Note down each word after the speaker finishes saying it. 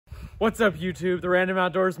What's up, YouTube? The Random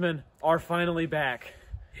Outdoorsmen are finally back.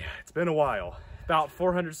 Yeah, it's been a while. About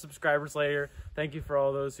 400 subscribers later. Thank you for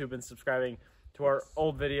all those who've been subscribing to our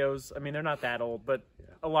old videos. I mean, they're not that old, but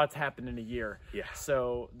a lot's happened in a year. Yeah.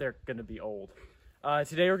 So they're going to be old.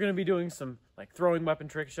 Today we're going to be doing some like throwing weapon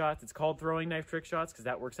trick shots. It's called throwing knife trick shots because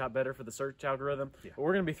that works out better for the search algorithm. Yeah. But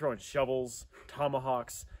we're going to be throwing shovels,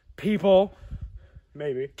 tomahawks, people.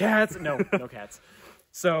 Maybe. Cats. No, no cats.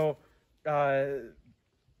 So,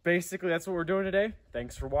 basically, that's what we're doing today.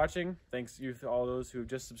 Thanks for watching. Thanks you to all those who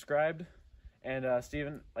just subscribed. And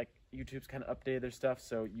Steven, like YouTube's kind of updated their stuff,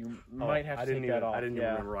 so you might have to take that off. I didn't even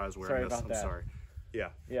remember I was wearing this. I'm sorry. Yeah.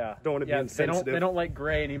 Yeah. Don't want to be insensitive. They don't like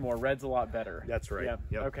gray anymore. Red's a lot better. That's right. Yeah.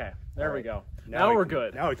 Yep. Okay. There we go. Now we're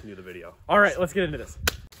good. Now we can do the video. All right, let's get into this.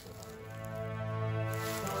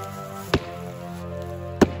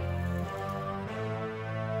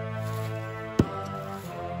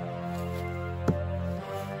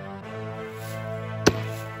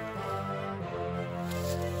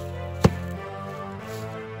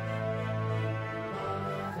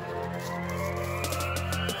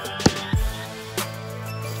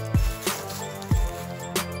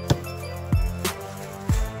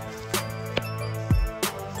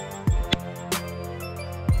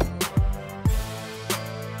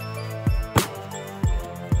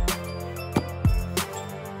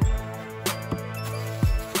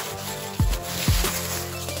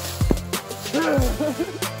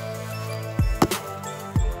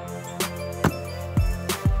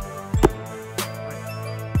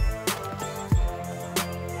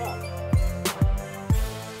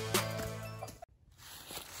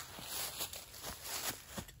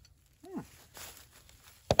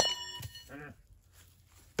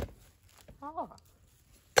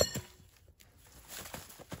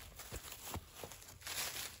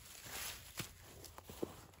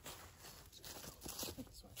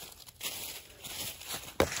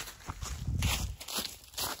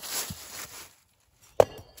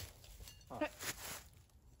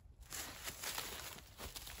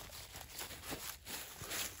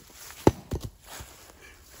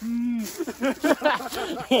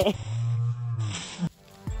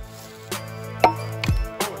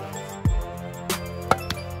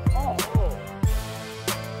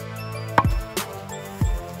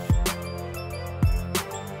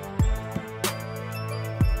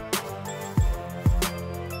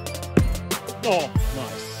 Oh,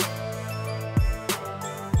 nice.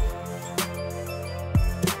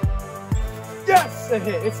 Yes, it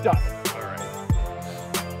hit. It's stuck. All right.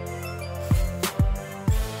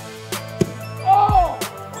 Oh!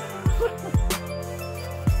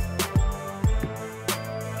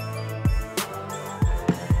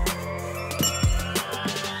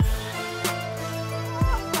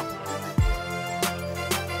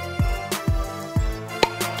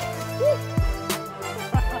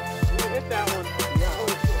 Hit that one.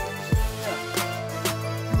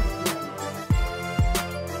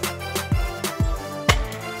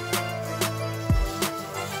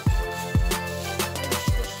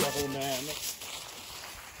 Shovel man.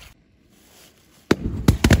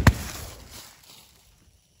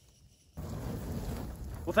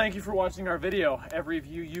 Well, thank you for watching our video. Every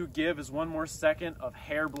view you give is one more second of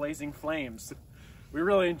hair-blazing flames. We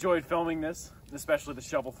really enjoyed filming this, especially the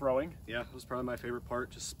shovel throwing. Yeah, it was probably my favorite part,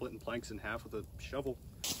 just splitting planks in half with a shovel.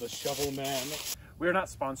 The shovel man. We are not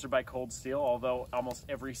sponsored by Cold Steel, although almost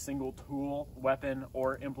every single tool, weapon,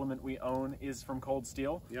 or implement we own is from Cold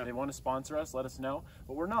Steel. Yeah. If they want to sponsor us, let us know,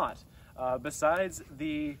 but we're not. Besides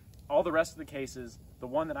all the rest of the cases, the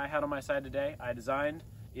one that I had on my side today, I designed.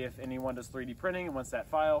 If anyone does 3D printing and wants that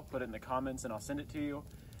file, put it in the comments and I'll send it to you.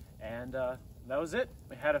 And that was it.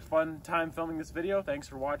 We had a fun time filming this video. Thanks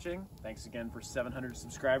for watching. Thanks again for 700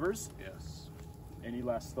 subscribers. Yes. Any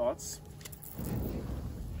last thoughts?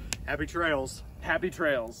 Happy trails. Happy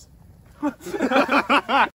trails.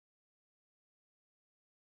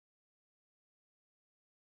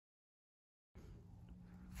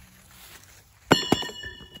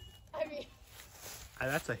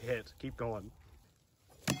 That's a hit. Keep going.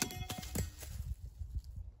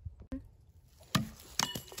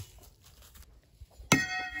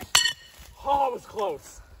 Oh, it was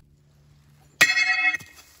close.